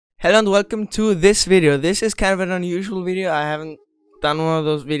Hello and welcome to this video. This is kind of an unusual video. I haven't done one of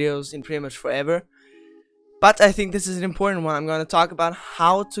those videos in pretty much forever, but I think this is an important one. I'm going to talk about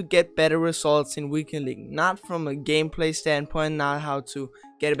how to get better results in Weekend League, not from a gameplay standpoint, not how to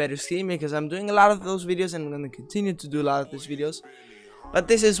get a better scheme, because I'm doing a lot of those videos and I'm going to continue to do a lot of these videos, but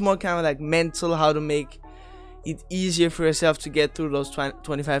this is more kind of like mental, how to make it easier for yourself to get through those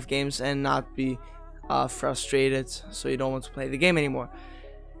 25 games and not be frustrated so you don't want to play the game anymore.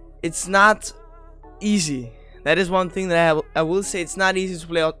 It's not easy. That is one thing that I will say. It's not easy to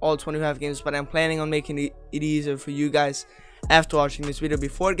play all 25 games, but I'm planning on making it easier for you guys after watching this video.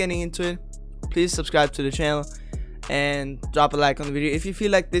 Before getting into it, please subscribe to the channel and drop a like on the video if you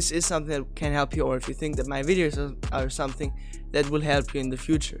feel like this is something that can help you, or if you think that my videos are something that will help you in the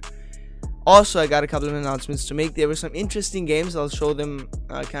future. Also, I got a couple of announcements to make. There were some interesting games. I'll show them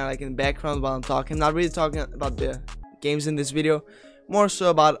kind of like in the background while I'm talking. Not really talking about the games in this video, more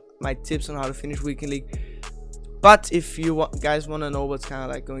so about my tips on how to finish Weekend League. But if you guys want to know what's kind of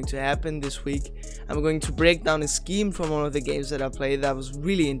like going to happen this week, I'm going to break down a scheme from one of the games that I played that was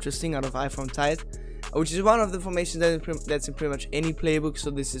really interesting out of IRL-Friend, which is one of the formations that's in pretty much any playbook. So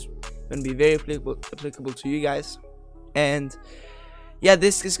this is going to be very applicable to you guys. And yeah,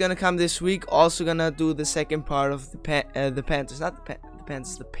 this is gonna come this week. Also gonna do the second part of the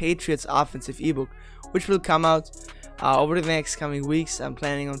Patriots offensive ebook, which will come out over the next coming weeks. I'm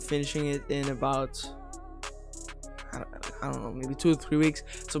planning on finishing it in about I don't know, maybe 2 or 3 weeks.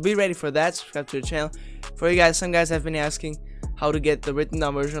 So be ready for that. Subscribe to the channel. For you guys, some guys have been asking how to get the written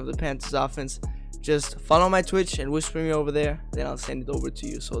down version of the Panthers offense. Just follow my Twitch and whisper me over there, then I'll send it over to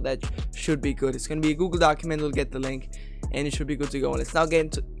you. So that should be good. It's gonna be a Google document. We'll get the link, and it should be good to go. Let's now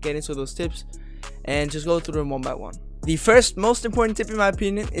get into those tips and just go through them one by one. The first most important tip in my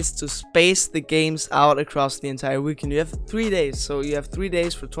opinion is to space the games out across the entire weekend. You have 3 days, so you have 3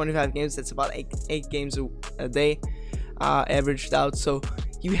 days for 25 games. That's about 8 games a day, averaged out. So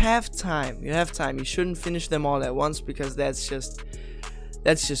you have time. You shouldn't finish them all at once, because that's just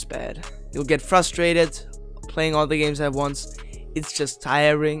bad. You'll get frustrated playing all the games at once. It's just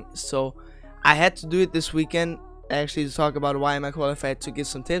tiring. So I had to do it this weekend, actually, to talk about why am I qualified, to give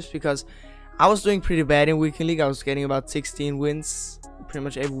some tips, because I was doing pretty bad in Weekend League. I was getting about 16 wins pretty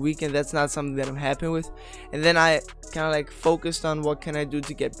much every weekend. That's not something that I'm happy with. And then I kind of like focused on what can I do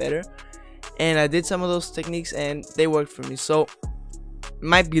to get better, and I did some of those techniques and they worked for me. So it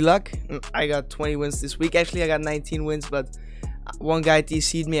might be luck. I got 20 wins this week. Actually, I got 19 wins, but one guy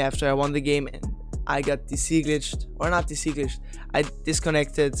DC'd me after I won the game, and I got DC glitched, or not DC glitched, I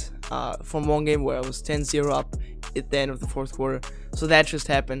disconnected from one game where I was 10-0 up at the end of the 4th quarter. So that just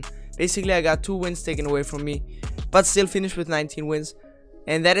happened. Basically, I got 2 wins taken away from me, but still finished with 19 wins,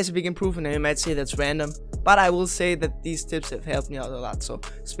 and that is a big improvement. And you might say that's random, but I will say that these tips have helped me out a lot. So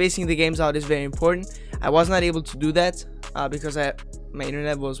spacing the games out is very important. I was not able to do that because my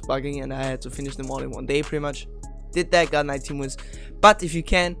internet was bugging and I had to finish them all in one day pretty much. Did that, got 19 wins. But if you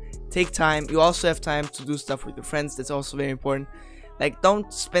can, take time. You also have time to do stuff with your friends. That's also very important. Like,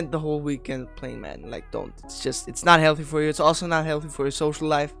 don't spend the whole weekend playing Madden. Like, don't. It's not healthy for you. It's also not healthy for your social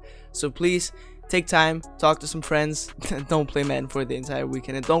life. So please take time, talk to some friends. Don't play Madden for the entire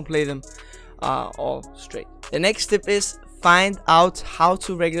weekend, and don't play them all straight. The next tip is find out how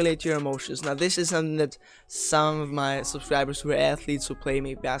to regulate your emotions. Now, this is something that some of my subscribers who are athletes, who play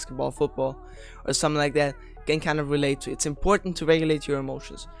maybe basketball, football, or something like that, can kind of relate to. It's important to regulate your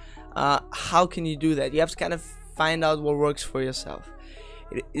emotions. How can you do that? You have to kind of find out what works for yourself.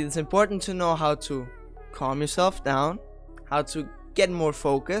 It's important to know how to calm yourself down, how to get more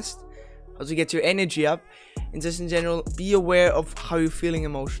focused, how to get your energy up, and just in general be aware of how you're feeling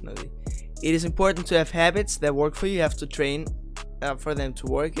emotionally. It is important to have habits that work for you. You have to train for them to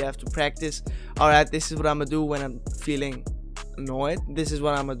work. You have to practice. Alright, this is what I'm gonna do when I'm feeling annoyed. This is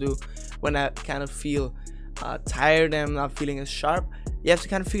what I'm gonna do when I kind of feel tired and I'm not feeling as sharp. You have to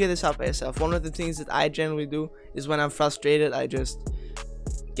kind of figure this out by yourself. One of the things that I generally do is when I'm frustrated, I just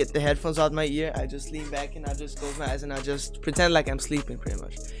get the headphones out my ear, I just lean back and I just close my eyes and I just pretend like I'm sleeping pretty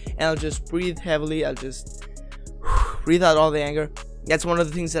much, and I'll just breathe heavily. I'll just breathe out all the anger. That's one of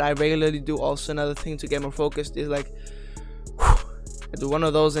the things that I regularly do. Also, another thing to get more focused is like I do one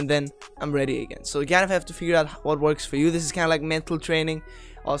of those and then I'm ready again. So you kind of have to figure out what works for you. This is kind of like mental training.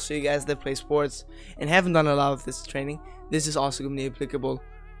 Also, you guys that play sports and haven't done a lot of this training, this is also going to be applicable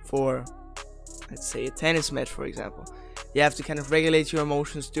for, let's say, a tennis match, for example. You have to kind of regulate your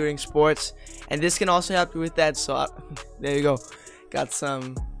emotions during sports, and this can also help you with that. So there you go, got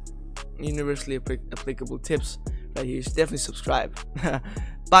some universally applicable tips right here. You should definitely subscribe.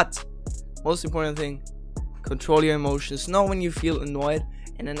 But most important thing, control your emotions. Know when you feel annoyed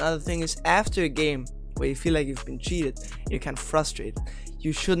And another thing is, after a game where you feel like you've been cheated, you're kind of frustrated,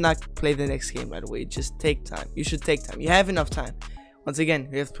 you should not play the next game right away. Just take time. You should take time. You have enough time. Once again,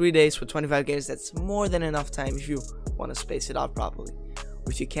 we have 3 days for 25 games. That's more than enough time if you want to space it out properly,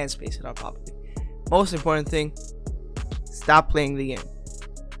 or if you can't space it out properly. Most important thing, stop playing the game.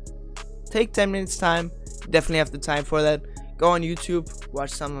 Take 10 minutes time. Definitely have the time for that. Go on YouTube,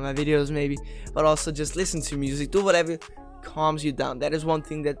 watch some of my videos maybe, but also just listen to music. Do whatever calms you down. That is one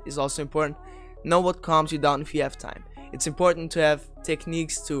thing that is also important. Know what calms you down if you have time. It's important to have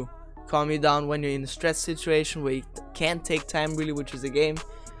techniques to calm you down when you're in a stress situation where you can't take time really, which is a game.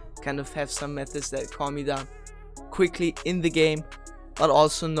 Kind of have some methods that calm you down quickly in the game, but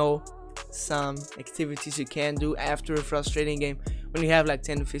also know some activities you can do after a frustrating game when you have like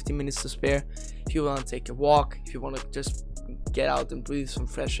 10 to 15 minutes to spare. If you want to take a walk, if you want to just get out and breathe some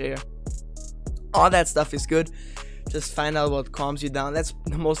fresh air, all that stuff is good. Just find out what calms you down. That's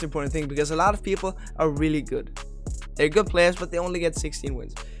the most important thing, because a lot of people are really good. They're good players, but they only get 16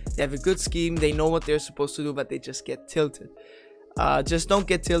 wins. They have a good scheme, they know what they're supposed to do, but they just get tilted. Just don't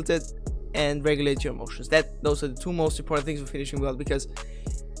get tilted and regulate your emotions. Those are the two most important things for finishing well, because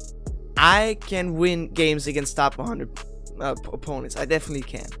I can win games against top 100 opponents. I definitely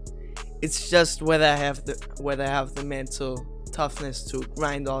can. It's just whether I have the mental toughness to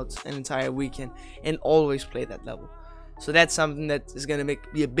grind out an entire weekend and always play that level. So that's something that is gonna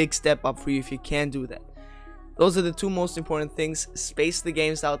be a big step up for you if you can do that. Those are the two most important things. Space the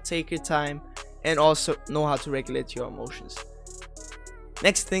games out, take your time, and also know how to regulate your emotions.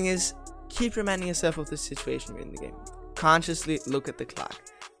 Next thing is, keep reminding yourself of the situation you're in the game. Consciously look at the clock.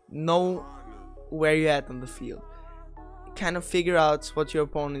 Know where you're at on the field. Kind of figure out what your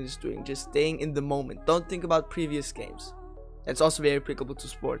opponent is doing. Just staying in the moment. Don't think about previous games. That's also very applicable to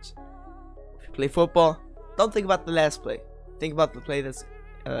sports. If you play football, don't think about the last play. Think about the play that's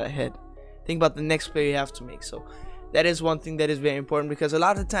ahead. Think about the next play you have to make. So that is one thing that is very important, because a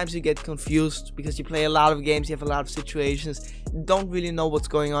lot of times you get confused because you play a lot of games, you have a lot of situations, you don't really know what's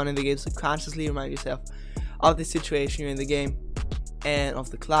going on in the game. So consciously remind yourself of the situation you're in the game and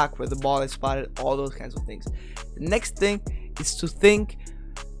of the clock, where the ball is spotted, all those kinds of things. The next thing is to think,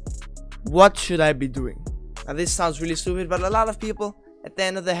 what should I be doing? Now this sounds really stupid, but a lot of people at the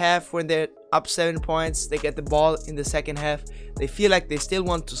end of the half, when they're up 7 points, they get the ball in the second half, they feel like they still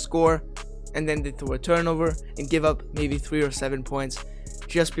want to score, and then they throw a turnover and give up maybe 3 or 7 points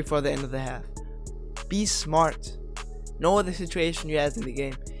just before the end of the half. Be smart. Know the situation you have in the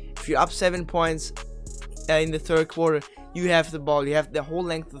game. If you're up 7 points in the third quarter, you have the ball, you have the whole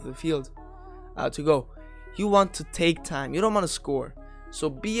length of the field to go. You want to take time, you don't want to score. So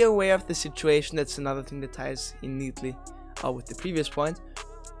be aware of the situation. That's another thing that ties in neatly with the previous point.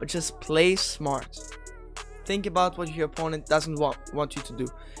 But just play smart. Think about what your opponent doesn't want you to do.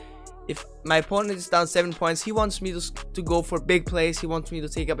 If my opponent is down 7 points, he wants me to go for big plays, he wants me to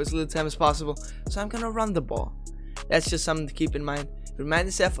take up as little time as possible, so I'm gonna run the ball. That's just something to keep in mind. Remind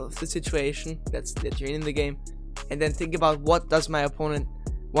yourself of the situation that you're in the game, and then think about, what does my opponent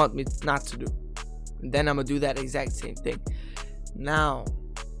want me not to do, and then I'm gonna do that exact same thing. Now,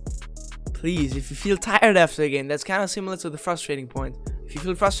 please, if you feel tired after a game, that's kind of similar to the frustrating point. If you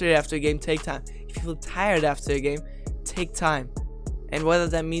feel frustrated after a game, take time. If you feel tired after a game, take time. And whether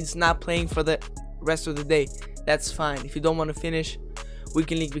that means not playing for the rest of the day, that's fine. If you don't want to finish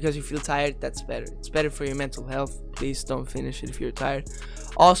Weekend League because you feel tired, that's better. It's better for your mental health. Please don't finish it if you're tired.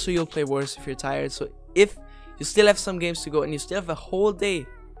 Also, you'll play worse if you're tired. So if you still have some games to go and you still have a whole day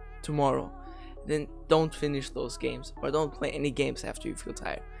tomorrow, then don't finish those games, or don't play any games after you feel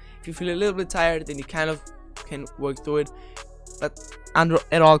tired. If you feel a little bit tired, then you kind of can work through it, but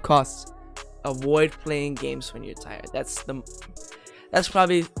at all costs, avoid playing games when you're tired. That's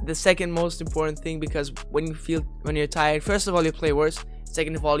probably the second most important thing, because when you're tired, first of all, you play worse.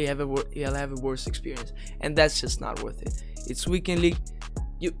 Second of all, you'll have a worse experience, and that's just not worth it. It's Weekend League.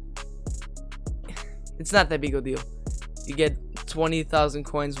 It's not that big a deal. You get 20,000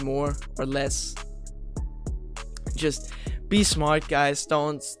 coins more or less. Just be smart, guys.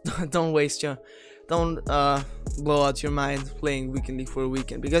 Don't waste don't blow out your mind playing Weekend League for a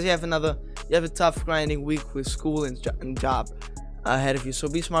weekend, because you have a tough grinding week with school and job ahead of you. So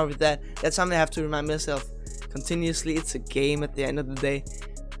be smart with that. That's something I have to remind myself continuously. It's a game at the end of the day.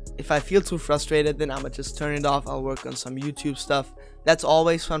 If I feel too frustrated, then I'ma just turn it off. I'll work on some YouTube stuff. That's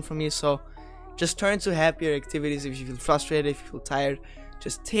always fun for me. So just turn to happier activities. If you feel frustrated, if you feel tired,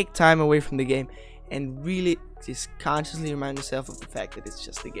 just take time away from the game and really just consciously remind yourself of the fact that it's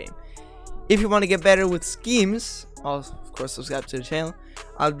just a game. If you want to get better with schemes, also of course subscribe to the channel.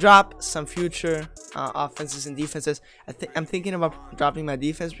 I'll drop some future offenses and defenses. I'm thinking about dropping my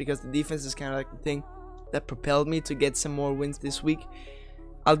defense because the defense is kind of like the thing that propelled me to get some more wins this week.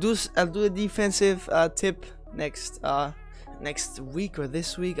 I'll do a defensive tip next week or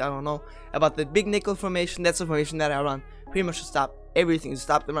this week, I don't know, about the big nickel formation. That's the formation that I run pretty much to stop everything, to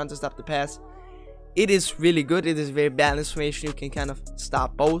stop the run, to stop the pass. It is really good. It is a very balanced formation. You can kind of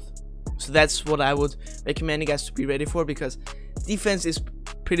stop both. So that's what I would recommend you guys to be ready for, because defense is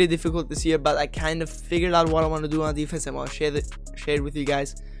pretty difficult this year, but I kind of figured out what I want to do on defense. I want to share it with you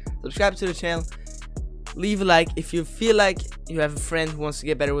guys. Subscribe to the channel, leave a like. If you feel like you have a friend who wants to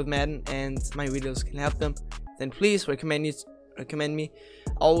get better with Madden and my videos can help them, then please recommend me.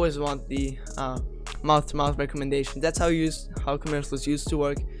 I always want the mouth-to-mouth recommendation. That's how commercials used to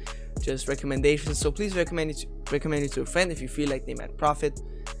work, just recommendations. So please recommend it to a friend if you feel like they might profit.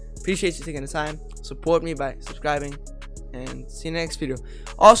 Appreciate you taking the time. Support me by subscribing, and see you in the next video.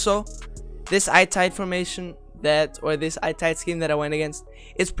 Also, this I-tight formation this I-tight scheme that I went against,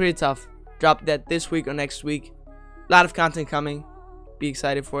 it's pretty tough. Drop that this week or next week. A lot of content coming. Be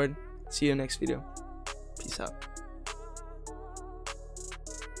excited for it. See you in the next video. Peace out.